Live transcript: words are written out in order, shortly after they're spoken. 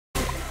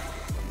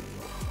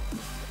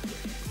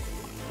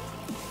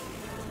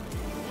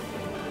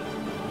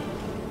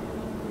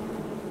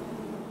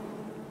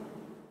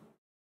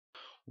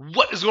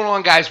What is going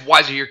on, guys?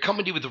 Wiser here,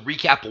 coming to you with a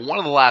recap of one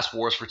of the last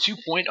wars for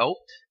 2.0.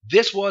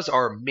 This was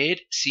our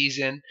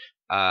mid-season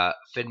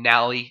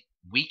finale,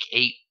 week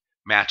 8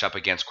 matchup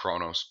against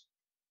Kronos.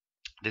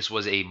 This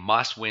was a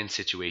must-win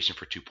situation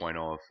for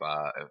 2.0.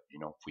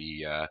 If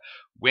we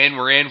win,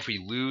 we're in. If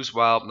we lose,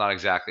 well, not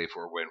exactly. If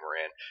we're win,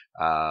 we're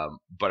in.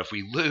 But if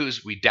we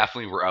lose, we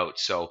definitely were out.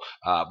 So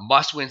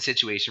must-win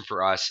situation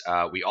for us.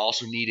 We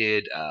also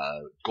needed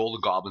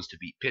golden goblins to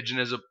beat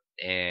pigeonism,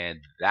 and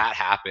that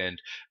happened,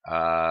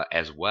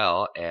 as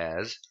well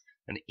as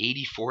an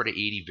 84 to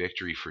 80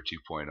 victory for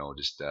 2.0.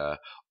 Just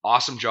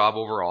awesome job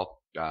overall.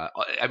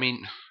 I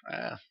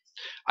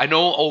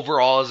know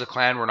overall as a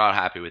clan we're not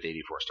happy with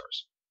 84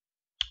 stars.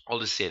 I'll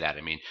just say that.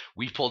 I mean,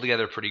 we pulled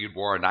together a pretty good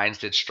war. Our 9s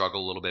did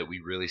struggle a little bit. We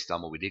really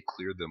stumbled. We did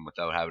clear them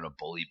without having a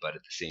bully, but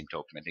at the same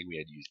token, I think we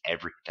had to use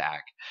every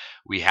attack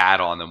we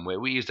had on them.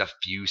 We used a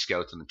few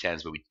scouts on the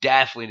 10s, but we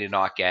definitely did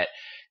not get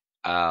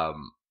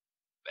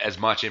as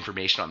much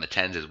information on the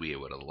 10s as we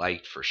would have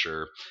liked, for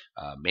sure.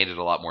 Made it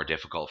a lot more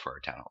difficult for our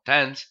Town Hall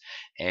 10s.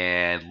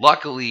 And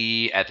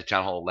luckily, at the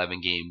Town Hall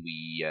 11 game,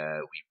 we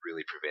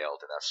really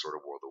prevailed, and that's sort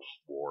of where the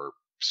war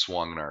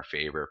swung in our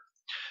favor.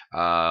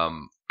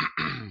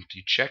 If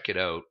you check it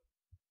out,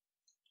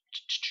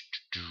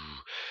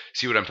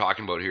 see what I'm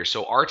talking about here.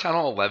 So our Town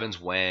Hall 11s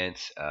went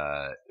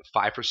 5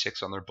 for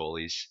 6 on their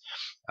bullies.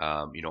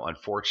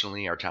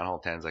 Unfortunately, our Town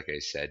Hall 10s, like I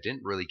said,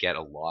 didn't really get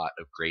a lot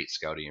of great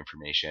scouting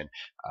information.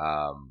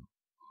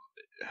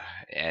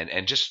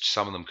 And just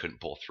some of them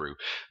couldn't pull through.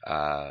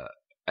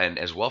 And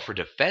as well for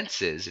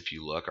defenses, if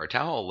you look, our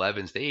Town Hall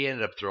 11s, they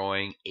ended up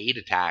throwing 8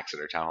 attacks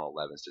at our Town Hall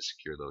 11s to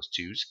secure those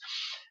 2s.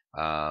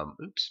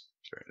 Oops.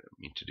 Sorry, I didn't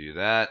mean to do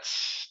that.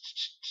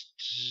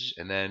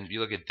 And then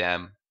you look at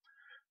them.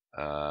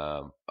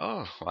 Oh,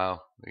 wow.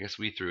 I guess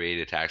we threw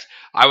 8 attacks.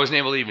 I wasn't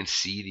able to even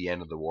see the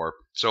end of the war.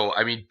 So,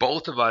 I mean,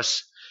 both of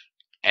us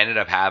ended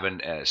up having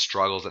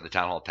struggles at the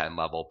Town Hall 10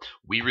 level.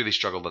 We really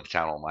struggled at the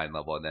Town Hall 9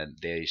 level, and then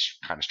they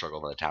kind of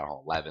struggled at the Town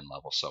Hall 11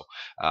 level. So,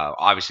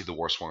 obviously, the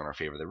war swung in our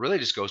favor. That really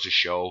just goes to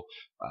show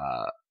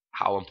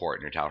how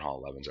important your Town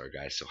Hall 11s are,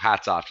 guys. So,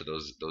 hats off to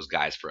those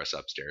guys for us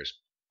upstairs.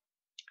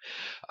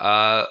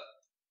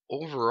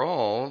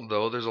 Overall,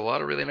 though, there's a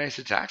lot of really nice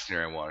attacks in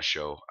here I want to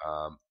show.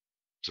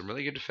 Some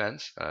really good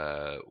defense.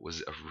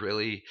 Was a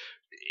really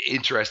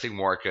interesting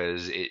war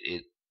because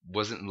it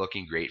wasn't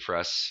looking great for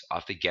us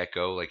off the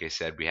get-go. Like I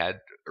said, we had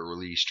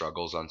early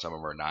struggles on some of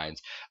our 9s,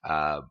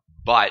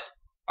 but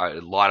a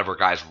lot of our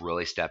guys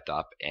really stepped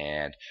up.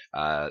 And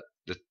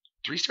the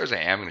 3 stars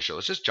I am going to show,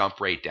 let's just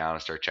jump right down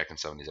and start checking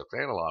some of these up,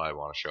 because I got a lot I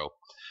want to show.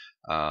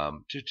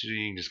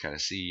 You can just kind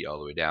of see all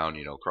the way down.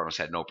 Kronos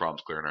had no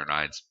problems clearing our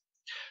 9s.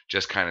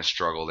 Just kind of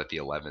struggled at the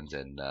 11s and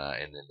in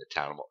the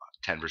Town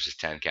 10 versus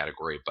 10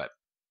 category, but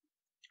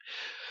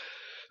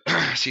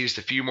see just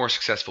a few more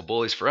successful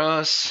bullies for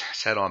us.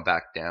 Let's head on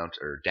back down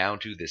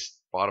to this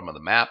bottom of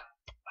the map.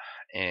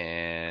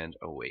 And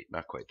oh wait,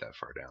 not quite that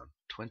far down.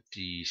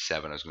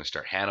 27. I was going to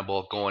start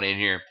Hannibal going in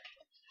here,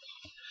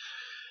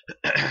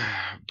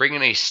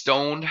 bringing a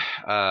stoned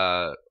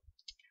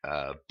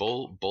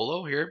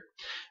bolo here.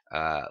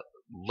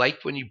 Like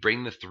when you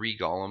bring the 3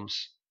 golems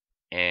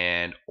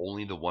and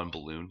only the 1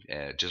 balloon,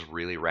 just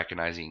really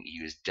recognizing he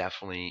was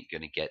definitely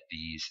going to get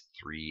these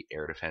 3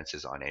 air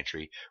defenses on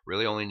entry.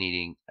 Really only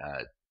needing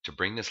to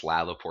bring this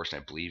Lalo portion,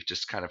 I believe,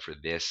 just kind of for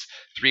this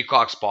 3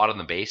 o'clock spot on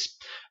the base,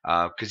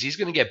 because he's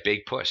going to get big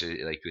push.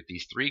 Like with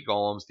these 3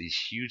 golems, these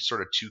huge sort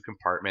of 2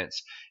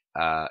 compartments,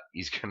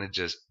 he's going to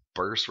just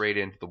burst right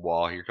into the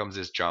wall. Here comes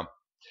this jump.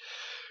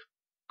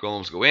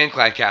 Golems go in,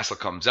 Clan Castle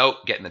comes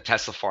out, getting the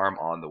Tesla farm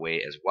on the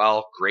way as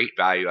well. Great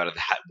value out of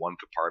that 1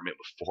 compartment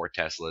with 4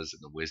 Teslas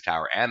and the Wiz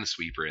Tower and the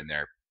Sweeper in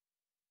there.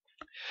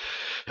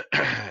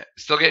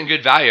 Still getting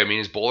good value. I mean,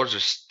 his bowlers are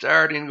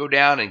starting to go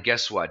down, and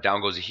guess what?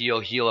 Down goes a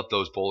heal up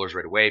those bowlers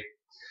right away.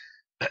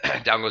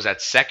 Down goes that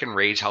 2nd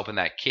rage, helping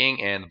that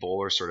king, and the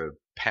bowlers sort of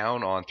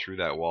pound on through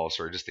that wall.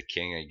 Sorry, just the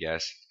king, I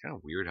guess. It's kind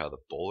of weird how the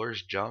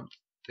bowlers jumped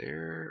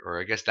there, or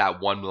I guess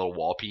that 1 little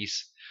wall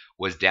piece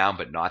was down,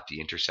 but not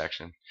the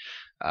intersection.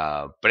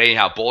 But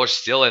anyhow, bowler's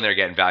still in there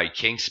getting value.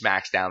 King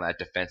smacks down that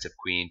defensive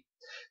queen.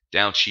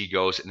 Down she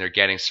goes, and they're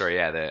getting,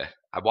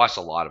 I watched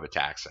a lot of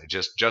attacks. I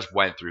just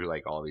went through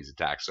like all these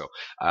attacks. So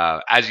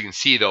as you can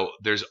see, though,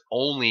 there's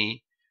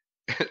only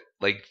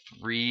like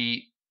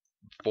 3,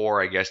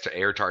 4, I guess, to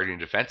air targeting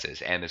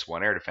defenses and this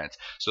 1 air defense.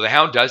 So the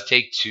Hound does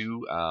take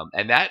 2,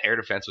 and that air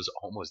defense was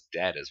almost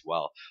dead as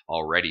well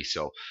already.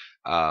 So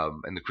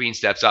and the Queen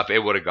steps up. It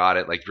would have got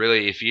it. Like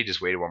really, if he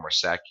just waited 1 more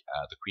sec,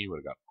 the Queen would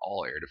have got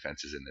all air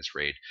defenses in this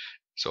raid.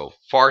 So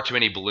far too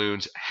many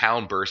balloons.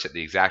 Hound bursts at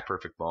the exact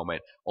perfect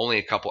moment. Only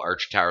a couple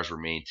archer towers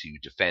remain to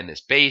defend this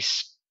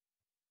base.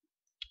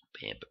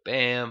 Bam,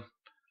 bam.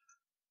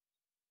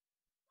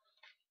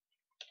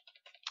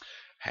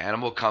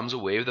 Hannibal comes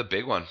away with a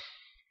big one.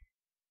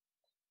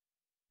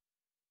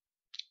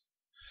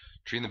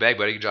 Tree in the bag,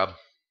 buddy. Good job.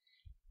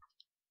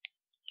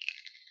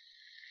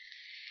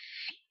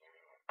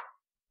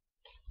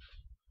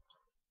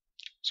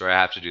 Sorry,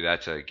 I have to do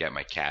that to get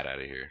my cat out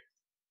of here.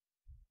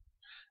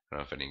 I don't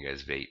know if any of you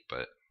guys vape,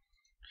 but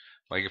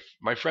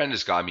my friend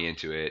just got me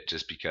into it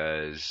just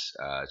because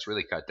it's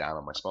really cut down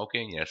on my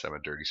smoking. Yes, I'm a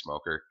dirty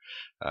smoker,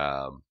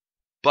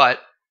 but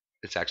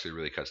it's actually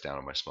really cuts down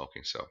on my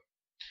smoking. So,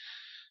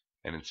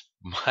 and it's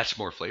much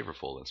more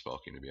flavorful than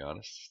smoking, to be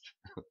honest,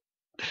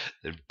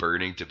 than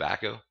burning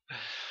tobacco.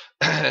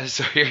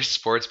 So here's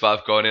Sports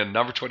Buff going in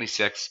number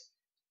 26.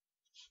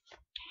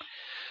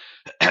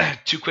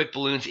 2 quick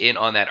balloons in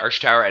on that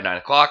arch tower at 9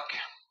 o'clock.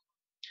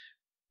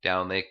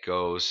 Down it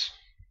goes.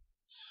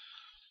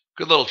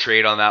 Good little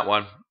trade on that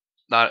one.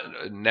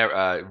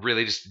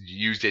 Really just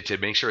used it to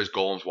make sure his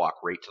golems walk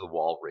right to the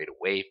wall right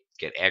away.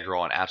 Get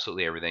aggro on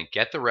absolutely everything.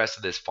 Get the rest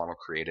of this funnel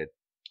created.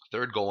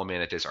 Third golem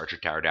in at this archer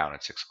tower down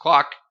at 6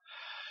 o'clock.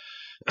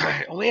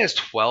 Only has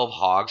 12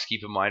 hogs,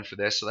 keep in mind, for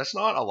this. So that's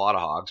not a lot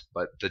of hogs.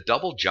 But the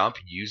double jump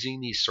using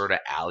these sort of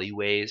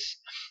alleyways,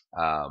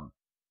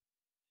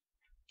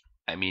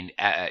 I mean,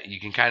 you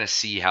can kind of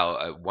see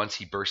how once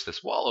he bursts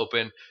this wall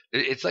open,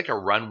 it's like a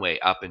runway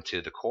up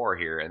into the core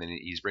here, and then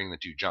he's bringing the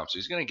 2 jumps. So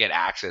he's going to get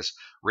access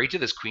right to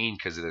this queen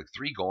because the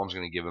 3 golems are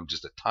going to give him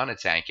just a ton of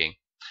tanking.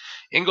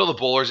 In go the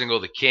bowlers, in go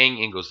the king,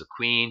 in goes the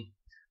queen.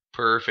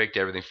 Perfect.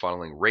 Everything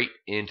funneling right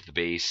into the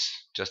base.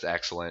 Just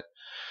excellent.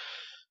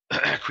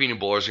 Queen and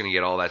bowlers are going to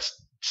get all that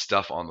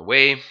stuff on the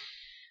way.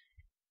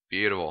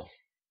 Beautiful.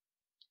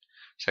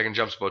 Second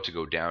jump's about to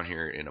go down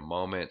here in a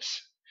moment.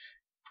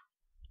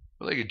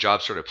 Really good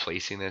job sort of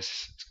placing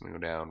this. It's going to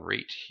go down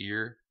right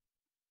here.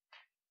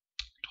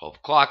 12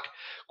 o'clock.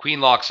 Queen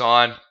locks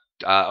on.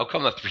 I'll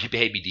come the 3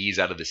 baby Ds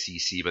out of the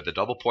CC, but the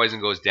double poison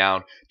goes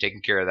down,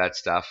 taking care of that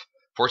stuff.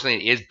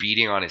 Fortunately, it is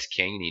beating on his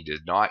king, and he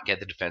did not get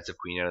the defensive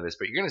queen out of this.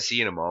 But you're going to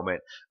see in a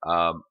moment,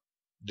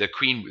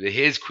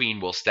 his queen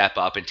will step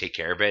up and take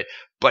care of it.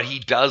 But he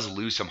does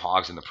lose some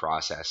hogs in the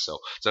process, so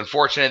it's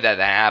unfortunate that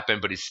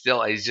happened. But he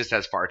just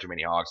has far too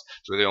many hogs.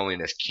 So they're only in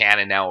this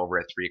cannon now over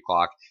at 3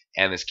 o'clock,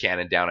 and this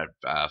cannon down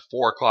at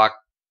 4 o'clock.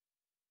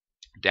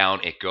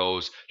 Down it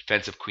goes.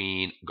 Defensive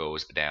queen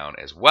goes down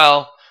as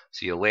well.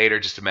 See you later.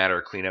 Just a matter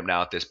of cleanup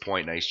now at this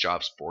point. Nice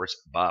job,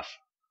 Sports Buff.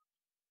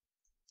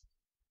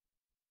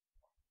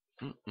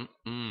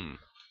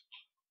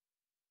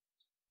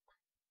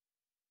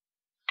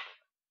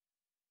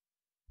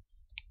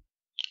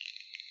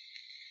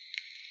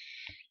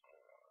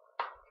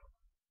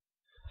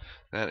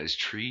 That is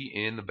tree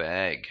in the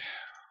bag.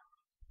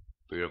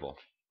 Beautiful.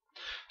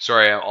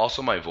 Sorry,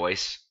 also my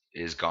voice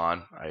is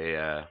gone.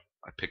 I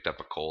picked up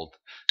a cold.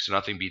 So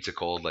nothing beats a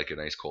cold like a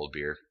nice cold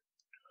beer.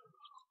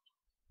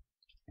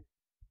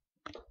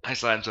 I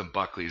slammed some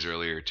Buckleys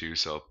earlier too,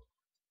 so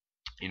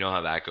you know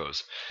how that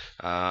goes.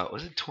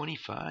 Was it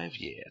 25?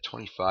 Yeah,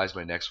 25 is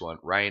my next one.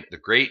 Ryan the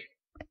Great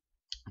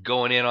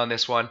going in on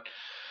this one.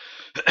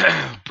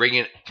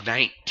 Bringing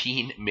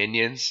 19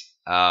 minions.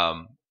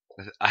 I've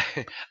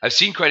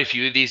seen quite a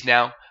few of these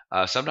now.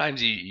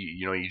 Sometimes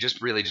you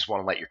just really just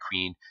want to let your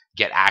queen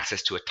get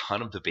access to a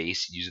ton of the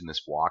base using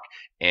this walk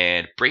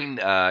and bring.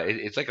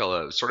 It's like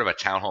a sort of a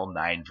Town Hall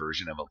 9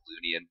 version of a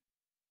Loonian.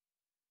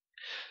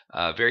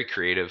 Very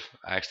creative.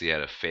 I actually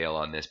had a fail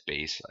on this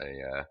base.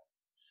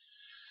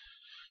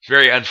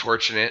 Very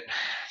unfortunate.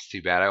 It's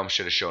too bad. I almost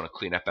should have shown a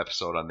cleanup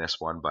episode on this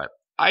one, but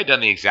I had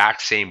done the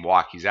exact same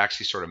walk. He's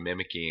actually sort of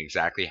mimicking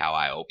exactly how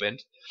I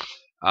opened.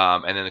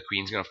 And then the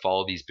queen's going to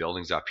follow these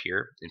buildings up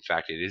here. In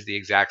fact, it is the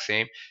exact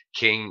same.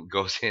 King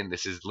goes in.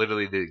 This is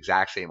literally the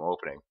exact same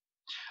opening.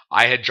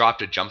 I had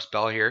dropped a jump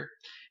spell here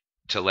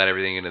to let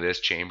everything into this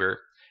chamber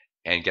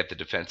and get the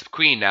defensive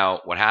queen.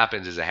 Now, what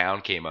happens is a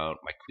hound came out.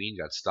 My queen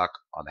got stuck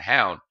on the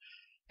hound.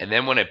 And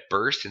then when it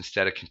burst,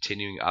 instead of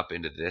continuing up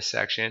into this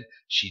section,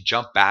 she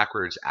jumped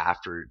backwards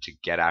to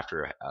get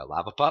after a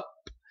lava pup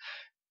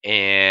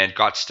and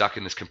got stuck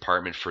in this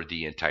compartment for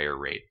the entire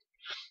raid.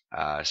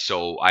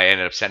 So I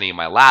ended up sending in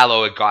my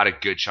Lalo. It got a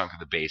good chunk of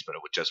the base, but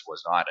it just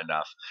was not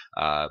enough.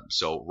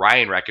 So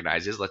Ryan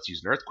recognizes, let's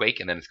use an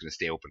Earthquake, and then it's going to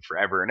stay open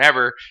forever and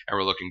ever, and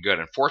we're looking good.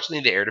 Unfortunately,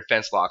 the air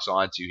defense locks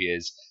on to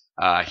his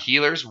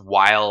healers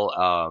while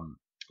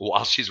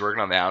she's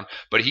working on the hound,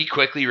 but he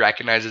quickly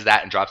recognizes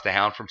that and drops the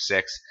hound from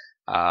 6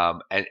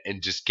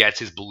 and just gets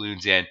his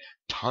balloons in.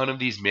 Ton of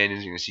these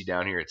minions you're going to see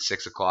down here at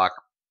 6 o'clock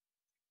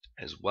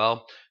as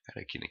well.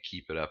 I can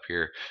keep it up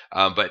here.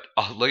 But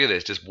look at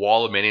this. Just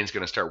wall of minions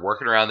going to start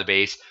working around the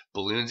base.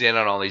 Balloons in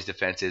on all these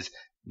defenses.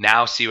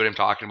 Now see what I'm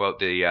talking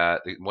about.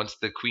 Once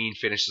the queen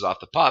finishes off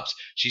the pups,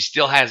 she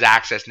still has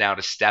access now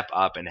to step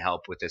up and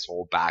help with this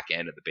whole back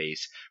end of the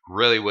base.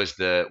 Really was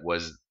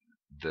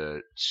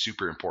the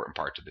super important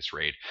part to this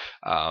raid.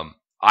 I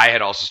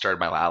had also started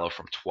my Lalo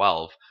from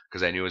 12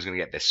 because I knew I was going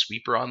to get this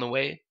sweeper on the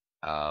way.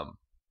 I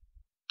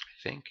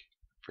think.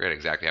 Forget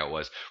exactly how it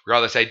was.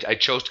 Regardless, I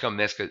chose to come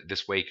this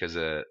way because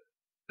that's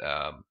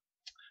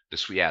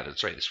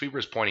right. The sweeper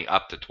is pointing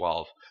up to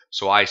 12,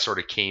 so I sort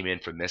of came in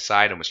from this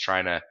side and was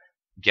trying to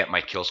get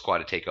my kill squad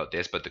to take out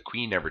this, but the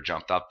queen never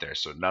jumped up there,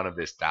 so none of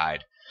this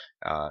died,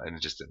 and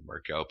it just didn't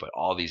work out. But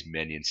all these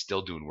minions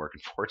still doing work.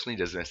 Unfortunately,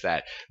 doesn't miss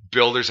that.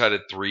 Builders had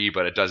a 3,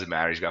 but it doesn't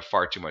matter. He's got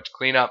far too much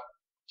cleanup.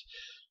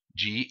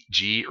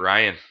 GG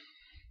Ryan.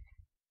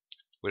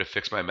 Would have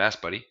fixed my mess,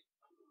 buddy.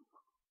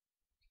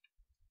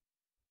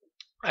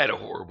 I had a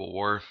horrible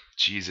war.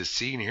 Jesus,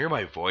 see, you can hear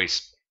my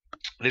voice.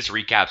 This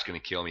recap's going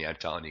to kill me, I'm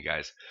telling you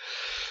guys.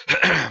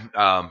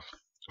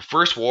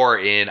 First war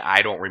in,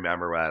 I don't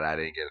remember when I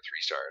didn't get a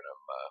 3-star, and I'm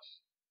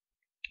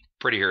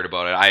pretty hurt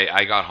about it.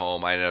 I got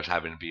home. I ended up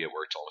having to be at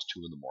work till almost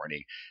 2 in the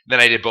morning.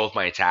 Then I did both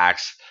my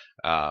attacks.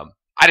 I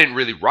didn't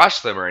really rush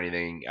them or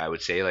anything, I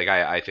would say. Like,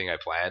 I think I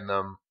planned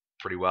them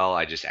pretty well.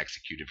 I just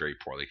executed very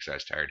poorly because I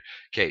was tired.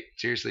 Okay,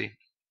 seriously.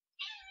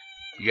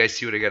 You guys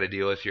see what I got to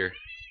deal with here?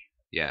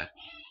 Yeah,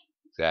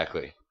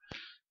 exactly.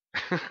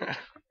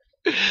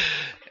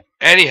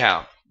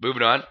 Anyhow,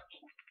 moving on.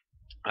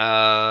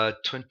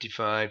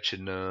 25 to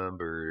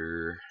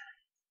number.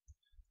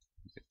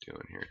 What's it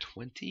doing here?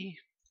 20.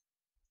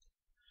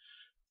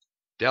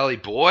 Deli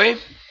boy.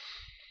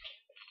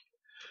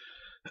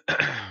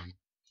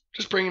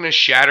 Just bringing a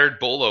shattered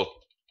bolo.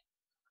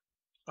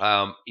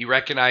 He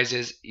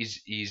recognizes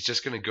he's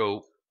just going to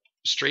go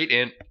straight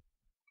in.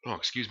 Oh,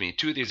 excuse me.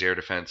 2 of these air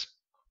defense.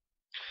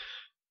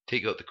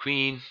 Take out the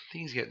queen. I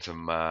think he's getting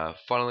some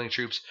funneling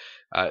troops.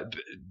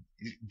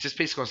 Just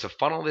basically wants to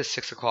funnel this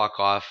 6 o'clock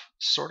off,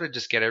 sort of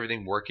just get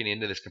everything working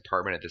into this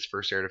compartment at this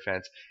first air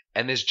defense,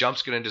 and this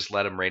jump's going to just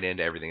let him right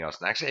into everything else.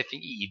 And actually, I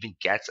think he even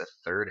gets a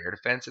 3rd air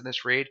defense in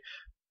this raid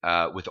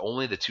with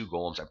only the 2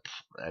 golems.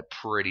 I'm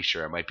pretty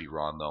sure. I might be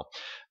wrong, though.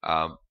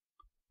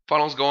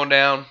 Funnel's going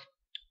down.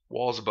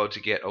 Wall's about to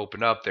get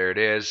opened up. There it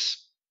is.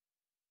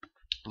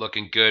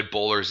 Looking good.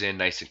 Bowler's in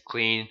nice and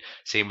clean.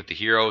 Same with the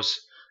heroes.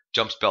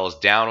 Jump spell is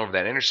down over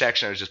that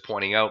intersection I was just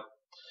pointing out.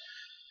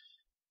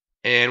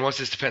 And once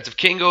this defensive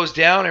king goes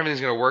down,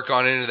 everything's going to work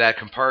on into that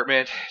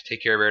compartment.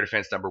 Take care of air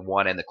defense number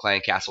 1 and the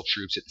clan castle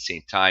troops at the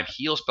same time.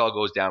 Heal spell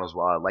goes down as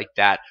well. I like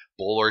that.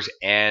 Bowlers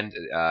and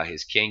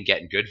his king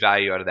getting good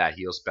value out of that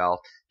heal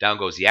spell. Down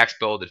goes the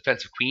X-Bow. The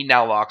defensive queen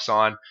now locks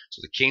on.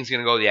 So the king's going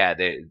to go, yeah,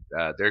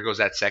 there goes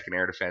that 2nd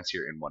air defense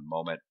here in 1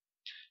 moment.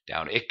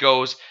 Down it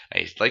goes.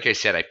 Like I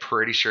said, I'm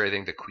pretty sure I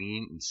think the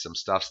queen and some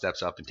stuff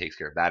steps up and takes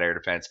care of that air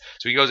defense.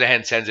 So he goes ahead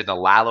and sends in the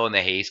Lalo and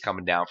the Haste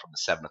coming down from the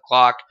 7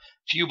 o'clock.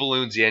 Few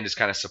balloons in, just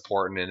kind of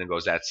supporting, and then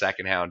goes that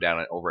 2nd hound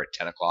down over at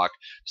 10 o'clock.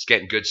 Just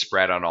getting good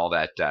spread on all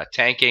that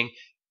tanking.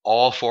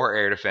 All 4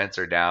 air defense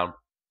are down.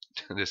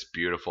 Just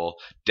beautiful.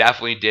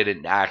 Definitely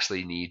didn't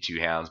actually need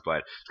 2 hounds, but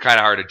it's kind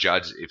of hard to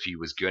judge if he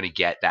was going to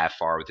get that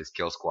far with his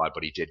kill squad,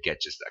 but he did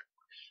get just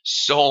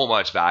so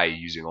much value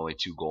using only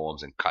 2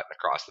 golems and cutting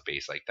across the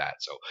base like that.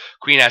 So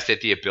queen has to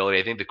hit the ability.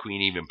 I think the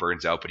queen even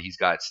burns out, but he's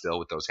got still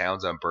with those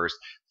hounds on burst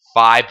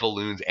 5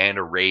 balloons and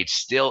a rage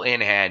still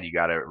in hand. You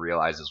got to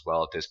realize as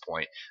well at this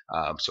point.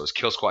 So his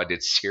kill squad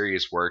did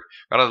serious work.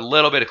 Got a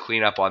little bit of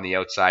cleanup on the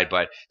outside,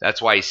 but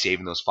that's why he's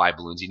saving those 5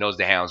 balloons. He knows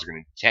the hounds are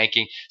going to be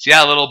tanking. See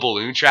that little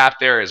balloon trap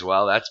there as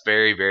well? That's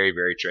very, very,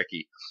 very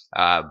tricky.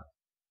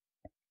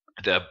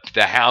 The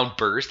hound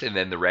burst and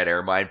then the red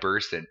air mine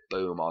burst and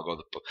boom,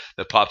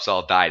 the pups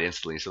all died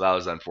instantly. So that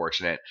was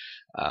unfortunate.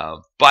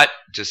 But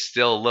just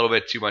still a little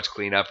bit too much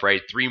cleanup,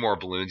 right? 3 more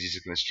balloons he's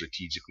just going to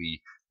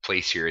strategically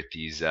place here at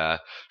these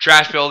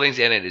trash buildings,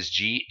 and it is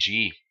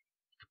GG.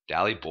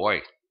 Dally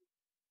boy.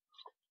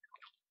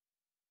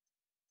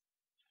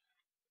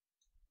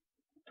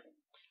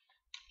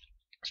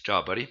 Nice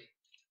job, buddy.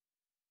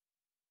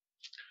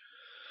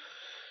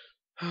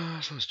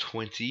 So it's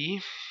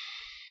 20.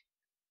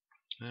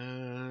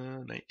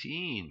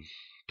 19.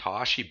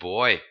 Toshi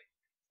boy.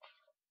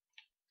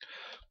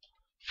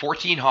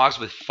 14 hogs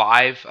with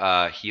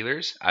 5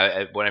 healers.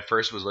 When I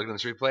first was looking at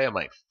this replay, I'm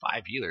like,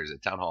 5 healers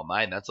at Town Hall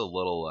 9. That's a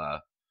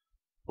little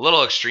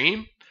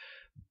extreme.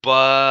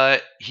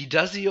 But he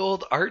does the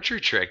old archer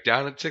trick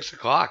down at 6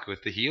 o'clock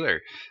with the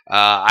healer.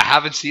 I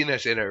haven't seen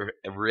this in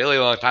a really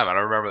long time. I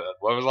don't remember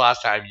when was the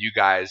last time you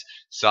guys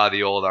saw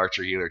the old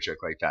archer healer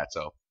trick like that.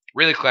 So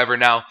really clever.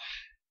 Now,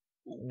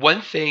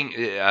 one thing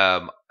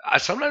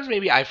sometimes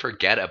maybe I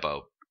forget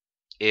about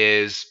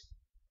is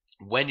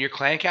when your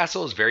clan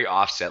castle is very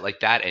offset like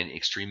that and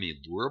extremely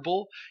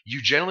lurable,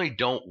 you generally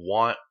don't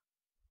want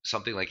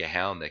something like a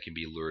hound that can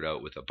be lured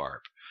out with a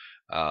barb.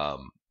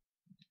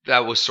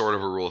 That was sort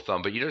of a rule of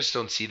thumb, but you just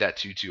don't see that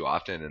too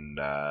often. And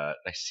I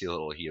see a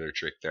little healer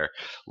trick there.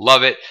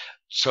 Love it.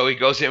 So he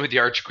goes in with the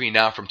Archer Queen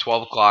now from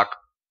 12 o'clock.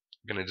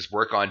 I'm going to just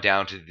work on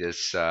down to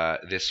this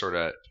this sort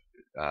of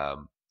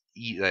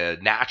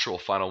natural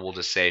funnel, we'll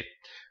just say.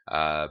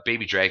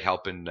 Baby Drag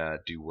helping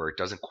do work.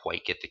 Doesn't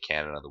quite get the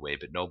cannon out of the way,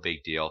 but no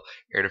big deal.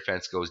 Air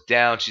defense goes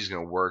down. She's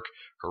going to work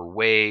her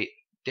way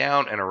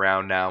down and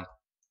around now.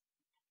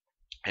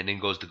 And then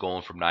goes the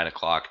golem from 9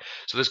 o'clock.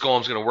 So this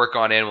golem's going to work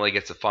on in while he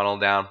gets the funnel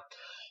down.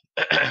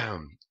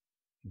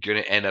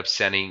 Going to end up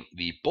sending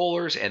the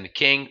bowlers and the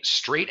king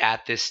straight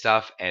at this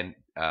stuff and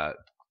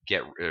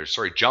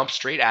jump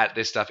straight at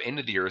this stuff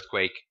into the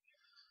earthquake.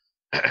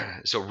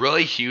 So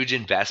really huge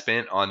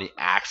investment on the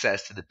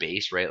access to the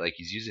base, right? Like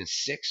he's using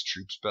 6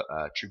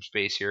 troop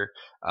space here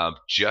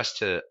just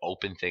to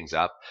open things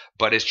up.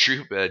 But his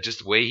troop, just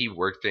the way he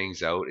worked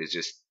things out is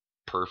just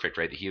perfect,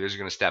 right? The healers are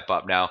going to step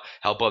up now,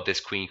 help out this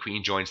queen.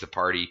 Queen joins the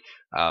party.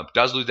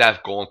 Does lose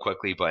that golem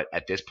quickly, but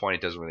at this point,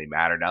 it doesn't really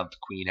matter. Now that the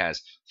queen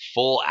has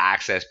full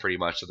access pretty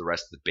much to the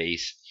rest of the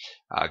base,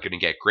 going to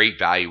get great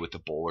value with the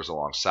bowlers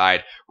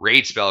alongside.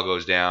 Raid spell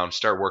goes down.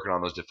 Start working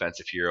on those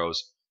defensive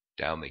heroes.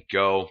 Down they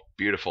go.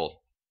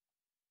 Beautiful.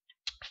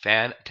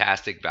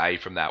 Fantastic value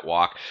from that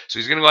walk. So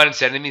he's going to go ahead and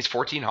send in these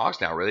 14 hogs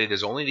now. Really,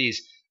 there's only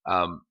these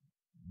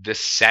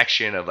this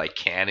section of like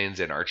cannons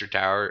and archer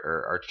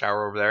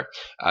tower over there.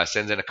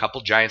 Sends in a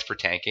couple giants for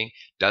tanking.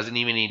 Doesn't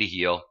even need a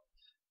heal.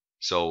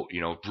 So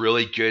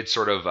really good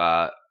sort of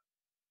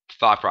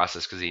thought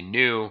process, because he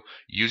knew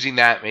using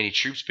that many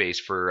troop space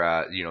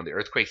for the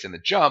earthquakes and the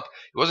jump,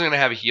 he wasn't going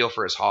to have a heal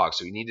for his hogs,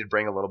 so he needed to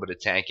bring a little bit of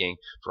tanking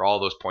for all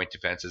those point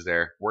defenses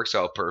there. Works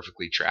out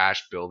perfectly.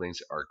 Trash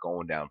buildings are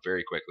going down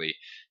very quickly.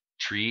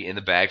 Tree in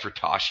the bag for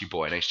Toshi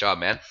boy. Nice job,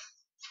 man.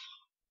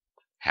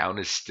 Hound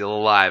is still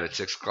alive at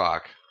 6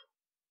 o'clock.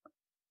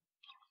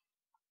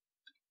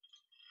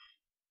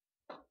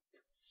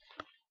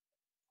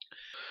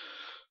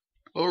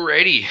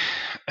 Alrighty.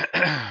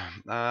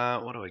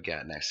 What do I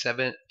got next?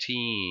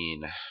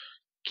 17.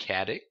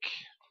 Caddick.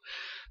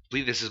 I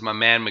believe this is my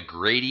man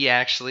McGrady,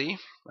 actually.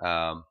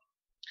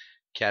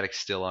 Caddick's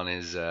still on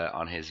his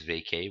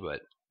vacay,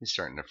 but he's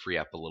starting to free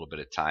up a little bit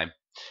of time.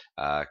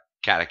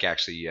 Caddick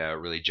actually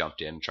really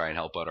jumped in to try and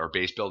help out our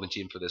base building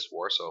team for this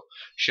war. So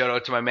shout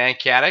out to my man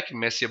Caddick.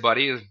 Miss you,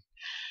 buddy.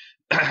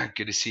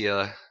 Good to see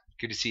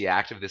you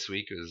active this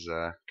week. It was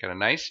kind of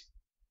nice.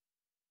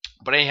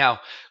 But anyhow,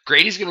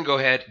 Grady's going to go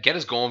ahead, get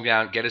his golem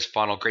down, get his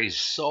funnel. Grady's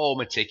so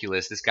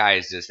meticulous. This guy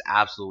is just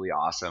absolutely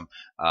awesome,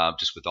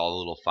 just with all the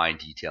little fine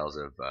details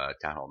of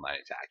Town Hall 9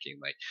 attacking.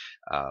 Like,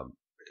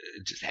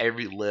 just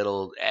every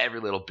little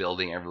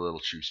building, every little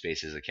troop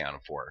space is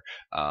accounted for,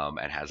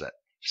 and has a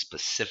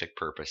specific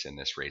purpose in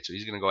this raid. So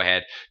he's going to go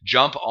ahead,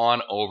 jump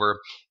on over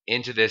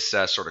into this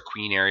sort of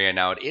queen area.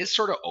 Now, it is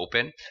sort of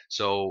open.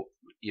 So,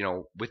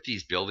 with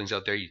these buildings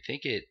out there, you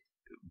think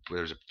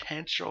there's a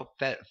potential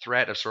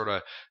threat of sort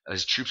of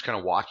his troops kind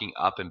of walking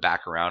up and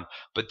back around,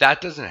 but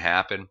that doesn't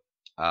happen.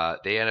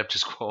 They end up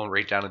just going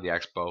right down to the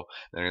expo,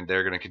 and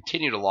they're going to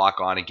continue to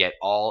lock on and get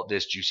all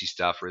this juicy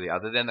stuff. Really,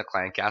 other than the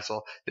clan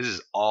castle, this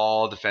is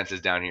all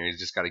defenses down here. He's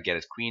just got to get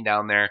his queen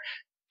down there,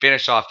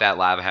 finish off that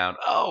lava hound.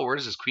 Oh, where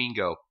does his queen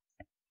go?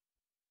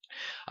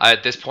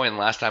 At this point,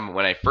 last time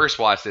when I first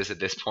watched this, at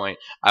this point,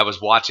 I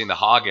was watching the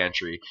hog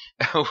entry,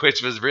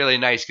 which was really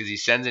nice because he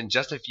sends in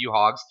just a few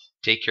hogs,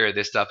 take care of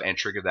this stuff, and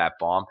trigger that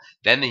bomb.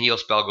 Then the heal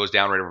spell goes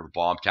down right over the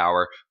bomb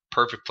tower.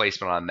 Perfect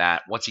placement on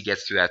that. Once he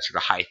gets through that sort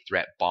of high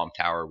threat bomb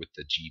tower with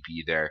the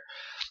GB there,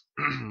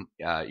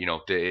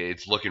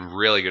 it's looking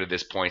really good at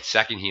this point.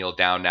 Second heal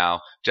down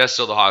now, just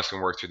so the hogs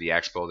can work through the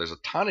expo. There's a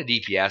ton of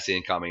DPS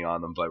incoming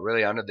on them, but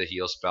really under the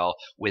heal spell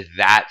with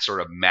that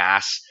sort of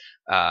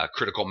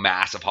critical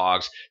mass of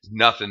hogs,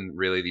 nothing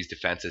really these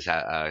defenses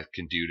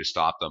can do to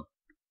stop them.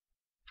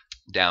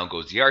 Down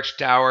goes the arch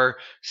tower.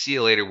 See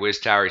you later, Wiz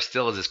Tower. He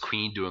still has his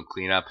queen doing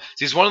cleanup.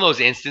 See, it's one of those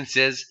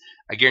instances,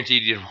 I guarantee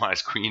you didn't want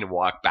his queen to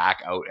walk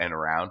back out and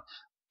around.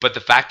 But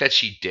the fact that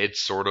she did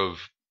sort of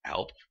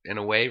help in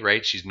a way,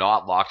 right? She's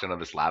not locked onto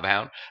this lava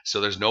hound,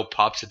 so there's no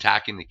pups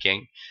attacking the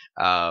king.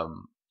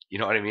 You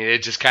know what I mean?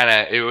 It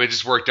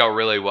just worked out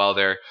really well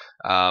there.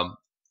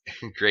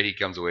 Grady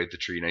comes away with the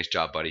tree. Nice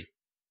job, buddy.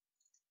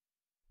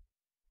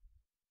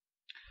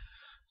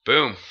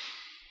 Boom.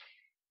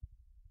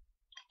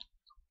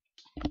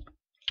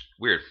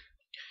 Weird.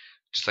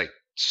 Just like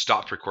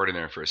stopped recording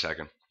there for a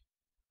second.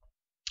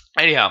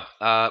 Anyhow,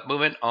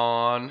 moving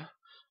on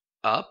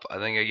up. I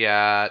think I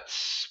got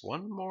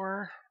one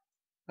more.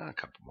 A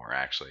couple more,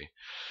 actually.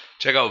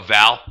 Check out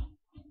Val.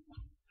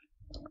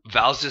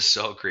 Val's just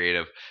so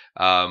creative.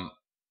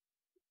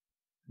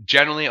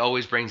 Generally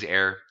always brings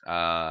air.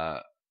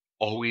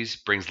 Always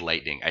brings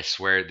lightning. I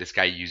swear this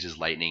guy uses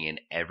lightning in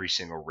every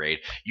single raid.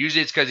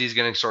 Usually it's because he's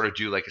going to sort of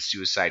do like a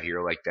suicide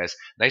hero like this.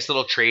 Nice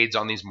little trades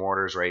on these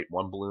mortars, right?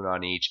 1 balloon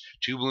on each,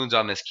 2 balloons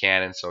on this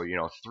cannon. So,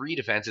 3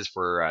 defenses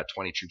for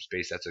 20 troop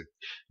space. That's a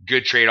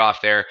good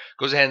trade-off there.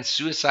 Goes ahead and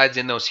suicides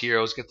in those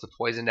heroes. Gets the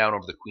poison down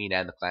over the queen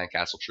and the clan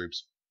castle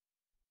troops.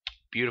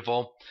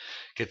 Beautiful.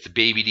 Gets the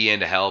baby D in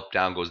to help.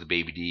 Down goes the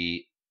baby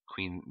D.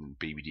 Queen and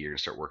baby D are going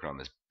to start working on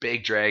this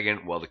big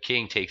dragon while the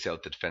king takes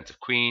out the defensive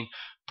queen.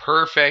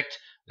 Perfect.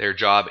 Their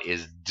job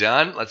is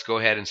done. Let's go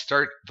ahead and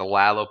start the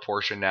Lalo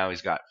portion now.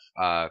 He's got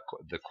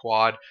the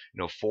quad,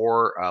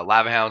 4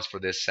 lava hounds for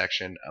this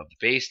section of the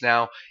base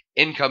now.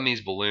 In come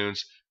these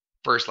balloons.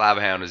 First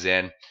lava hound is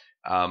in.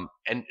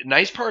 And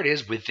nice part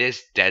is with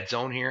this dead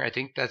zone here, I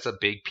think that's a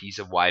big piece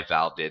of why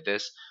Val did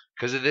this.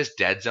 Because of this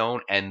dead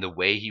zone and the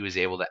way he was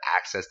able to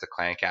access the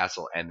clan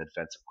castle and the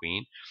defensive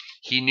queen,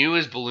 he knew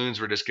his balloons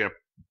were just going to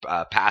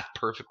path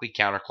perfectly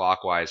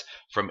counterclockwise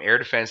from air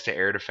defense to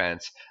air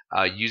defense,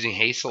 using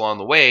haste along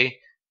the way,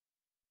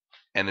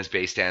 and this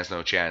base stands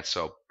no chance.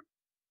 So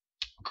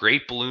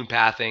great balloon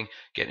pathing,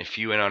 getting a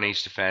few in on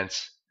each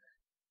defense.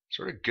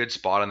 Sort of good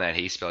spot on that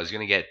haste spell. He's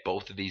going to get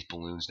both of these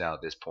balloons now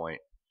at this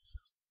point.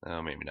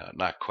 Oh, maybe not.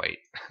 Not quite.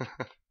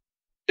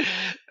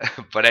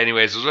 But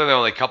anyways, those are the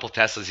only couple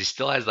Teslas. He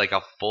still has like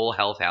a full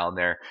health hound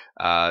there.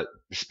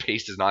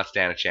 Space does not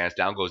stand a chance.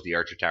 Down goes the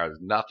Archer Tower. There's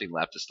nothing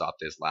left to stop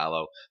this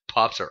Lalo.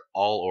 Pups are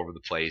all over the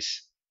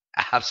place.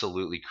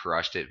 Absolutely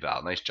crushed it,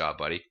 Val. Nice job,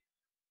 buddy.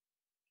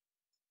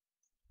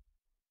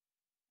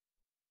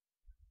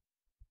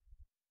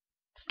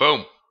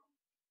 Boom.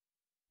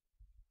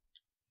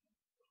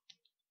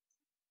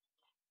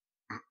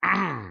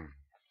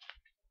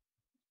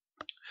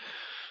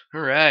 All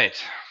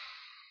right.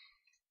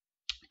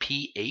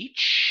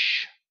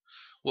 PH.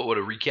 What would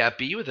a recap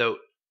be without,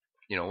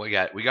 we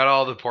got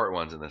all the important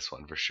ones in this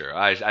one for sure.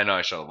 I know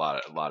I showed a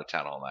lot of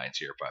town hall 9s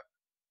here, but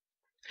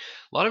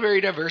a lot of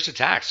very diverse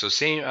attacks. So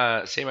same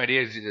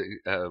idea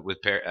with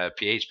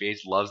PH.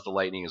 PH loves the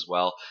lightning as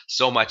well.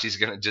 So much he's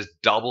gonna just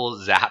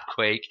double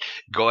Zapquake.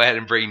 Go ahead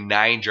and bring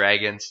 9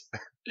 dragons.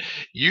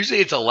 Usually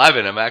it's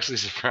 11. I'm actually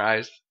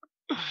surprised.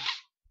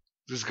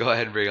 Just go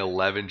ahead and bring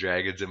 11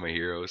 dragons in my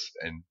heroes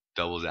and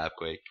double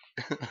Zapquake.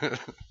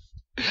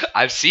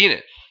 I've seen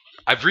it.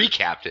 I've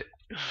recapped it.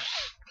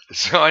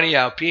 So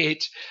anyhow,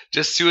 PH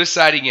just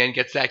suiciding in,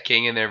 gets that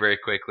king in there very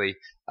quickly.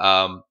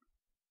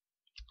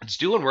 It's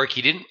doing work.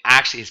 He didn't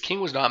actually, his king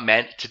was not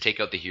meant to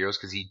take out the heroes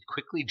because he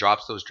quickly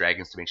drops those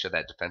dragons to make sure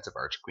that defensive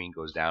Archer Queen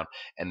goes down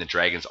and the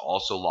dragons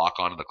also lock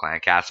onto the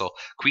clan castle.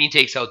 Queen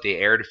takes out the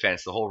air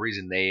defense. The whole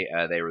reason they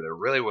were there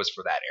really was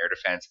for that air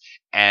defense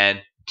and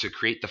to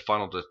create the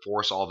funnel to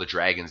force all the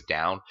dragons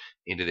down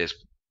into this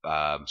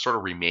sort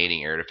of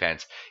remaining air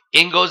defense.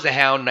 In goes the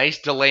Hound. Nice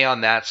delay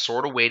on that.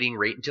 Sort of waiting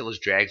right until his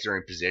drags are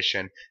in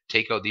position.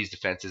 Take out these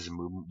defenses and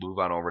move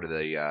on over to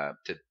the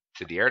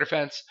air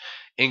defense.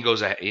 In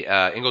goes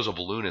a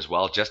balloon as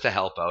well, just to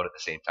help out at the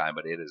same time,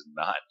 but it is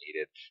not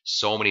needed.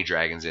 So many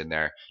dragons in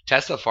there.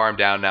 Tesla farm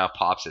down now,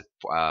 pops at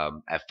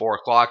 4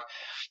 o'clock.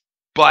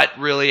 But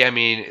really, I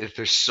mean, if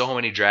there's so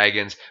many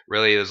dragons,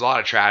 really, there's a lot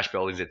of trash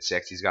buildings at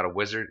 6. He's got a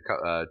wizard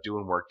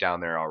doing work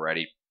down there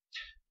already.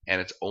 And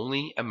it's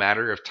only a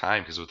matter of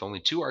time because with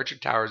only 2 Archer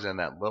Towers and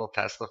that little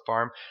Tesla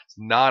farm, it's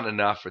not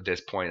enough at this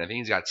point. I think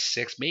he's got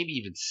 6, maybe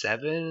even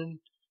 7,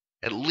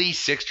 at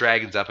least 6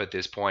 dragons up at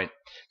this point.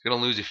 He's going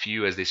to lose a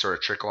few as they sort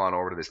of trickle on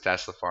over to this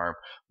Tesla farm.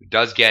 He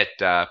does get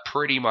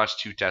pretty much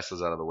 2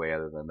 Teslas out of the way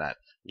other than that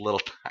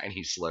little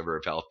tiny sliver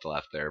of health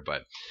left there.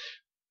 But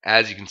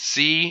as you can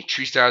see,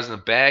 3 stars in the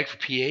bag for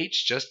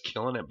PH. Just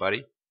killing it,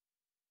 buddy.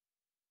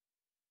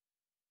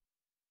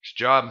 Good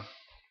job.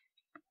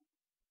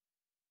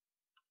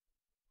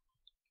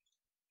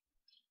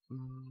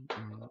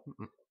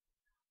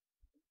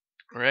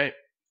 All right.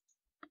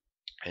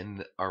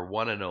 And our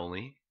one and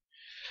only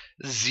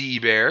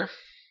Z-Bear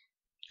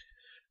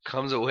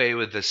comes away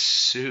with a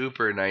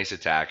super nice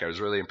attack. I was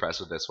really impressed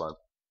with this one.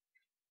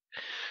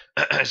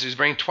 So he's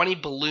bringing 20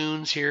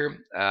 balloons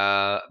here.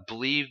 I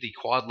believe the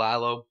quad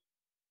Lalo.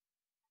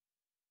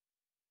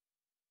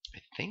 I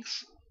think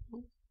so.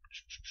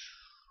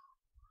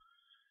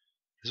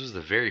 This was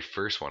the very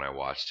first one I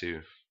watched too,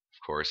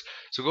 of course.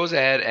 So goes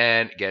ahead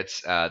and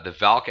gets the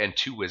Valk and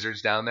 2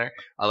 wizards down there.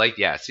 I like,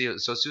 yeah, see,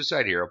 so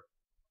Suicide Hero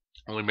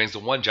only brings the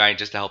 1 giant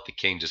just to help the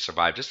king just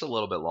survive just a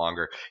little bit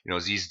longer.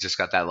 Z's just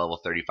got that level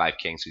 35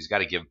 king, so he's got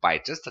to give by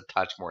just a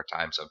touch more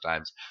time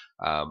sometimes.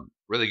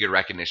 Really good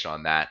recognition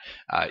on that.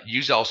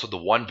 Use also the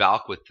 1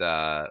 Valk with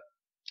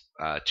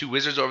 2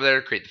 wizards over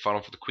there to create the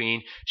funnel for the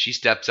queen. She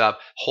steps up.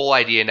 Whole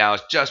idea now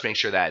is just make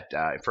sure that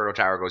Inferno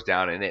Tower goes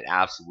down, and it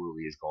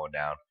absolutely is going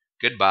down.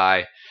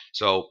 Goodbye.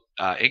 So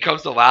in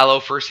comes the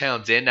Lalo. First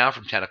Hound's in now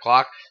from 10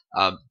 o'clock.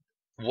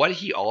 What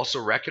he also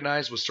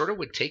recognized was sort of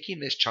with taking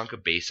this chunk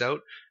of base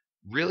out,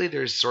 really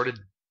there's sort of,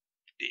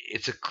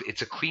 it's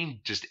a clean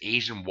just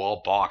Asian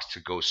wall box to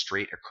go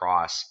straight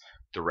across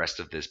the rest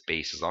of this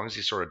base as long as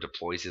he sort of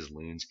deploys his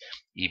loons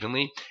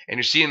evenly. And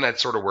you're seeing that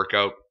sort of work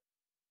out.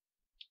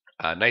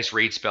 Nice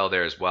raid spell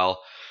there as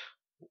well.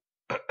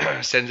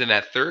 Sends in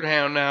that 3rd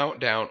Hound now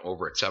down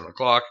over at 7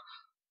 o'clock.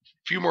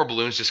 A few more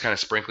balloons just kind of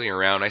sprinkling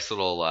around. Nice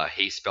little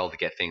haste spell to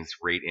get things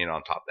right in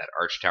on top of that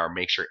Archer Tower.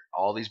 Make sure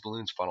all these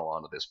balloons funnel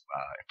onto this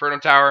Inferno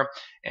Tower,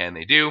 and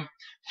they do.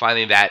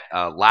 Finally, that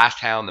last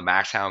Hound, the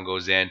Max Hound,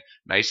 goes in.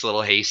 Nice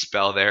little haste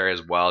spell there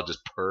as well.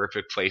 Just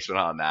perfect placement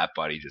on that,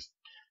 buddy. Just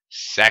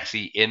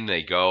sexy. In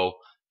they go.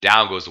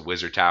 Down goes the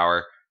Wizard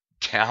Tower.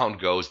 Down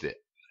goes the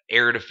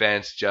air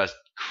defense, just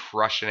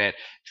crushing it.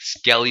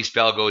 Skelly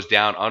spell goes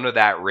down under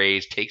that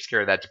raise, takes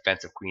care of that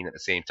defensive queen at the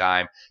same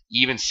time.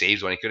 Even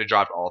saves one. He could have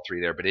dropped all 3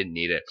 there, but didn't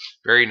need it.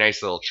 Very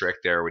nice little trick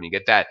there. When you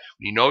get that,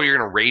 when you know you're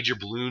going to raid your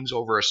balloons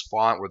over a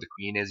spot where the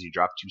queen is, you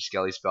drop 2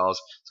 Skelly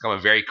spells. It's become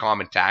a very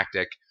common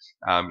tactic,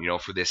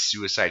 for this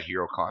Suicide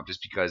Hero comp,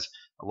 just because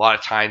a lot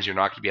of times you're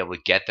not going to be able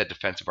to get that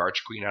defensive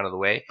Archer Queen out of the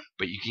way,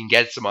 but you can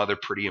get some other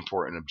pretty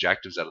important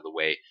objectives out of the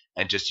way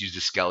and just use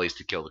the Skellies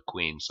to kill the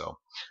queen. So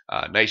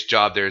nice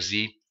job there,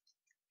 Z.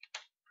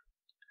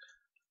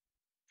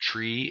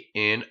 Tree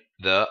in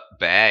the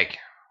bag.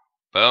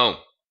 Boom.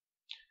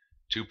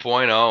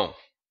 2.0.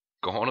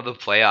 Going to the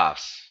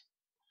playoffs.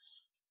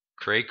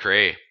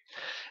 Cray.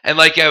 And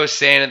like I was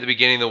saying at the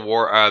beginning of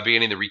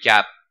the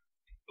recap,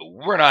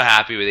 we're not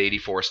happy with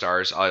 84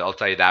 stars. I'll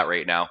tell you that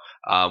right now.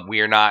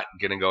 We are not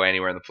going to go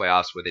anywhere in the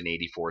playoffs with an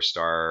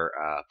 84-star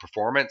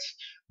performance.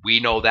 We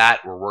know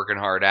that. We're working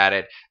hard at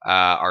it.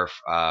 Our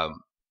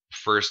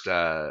first,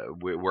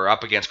 we're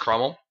up against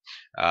Crummel.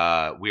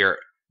 We are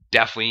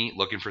definitely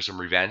looking for some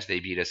revenge. They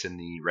beat us in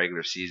the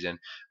regular season.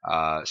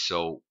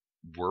 So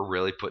we're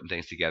really putting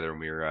things together, and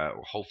we're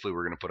hopefully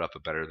we're going to put up a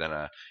better than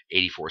a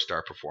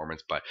 84-star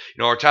performance. But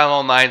our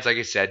Tylenol nines, like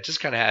I said, just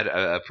kind of had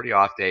a pretty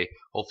off day.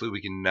 Hopefully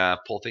we can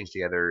pull things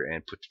together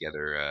and put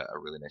together a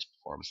really nice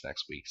performance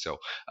next week. So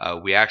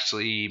we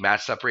actually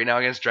matched up right now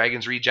against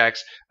Dragons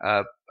Rejects.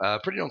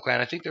 Pretty known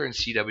clan. I think they're in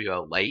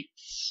CWL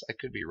Lights. I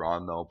could be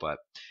wrong though, but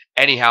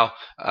anyhow,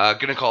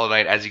 gonna call it a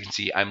night. As you can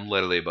see, I'm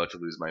literally about to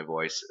lose my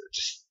voice.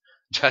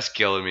 Just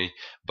killing me.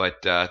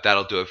 But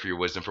that'll do it for your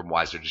wisdom from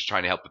Wiser. Just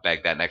trying to help it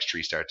bag that next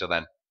tree start. Till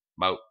then,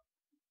 I'm out.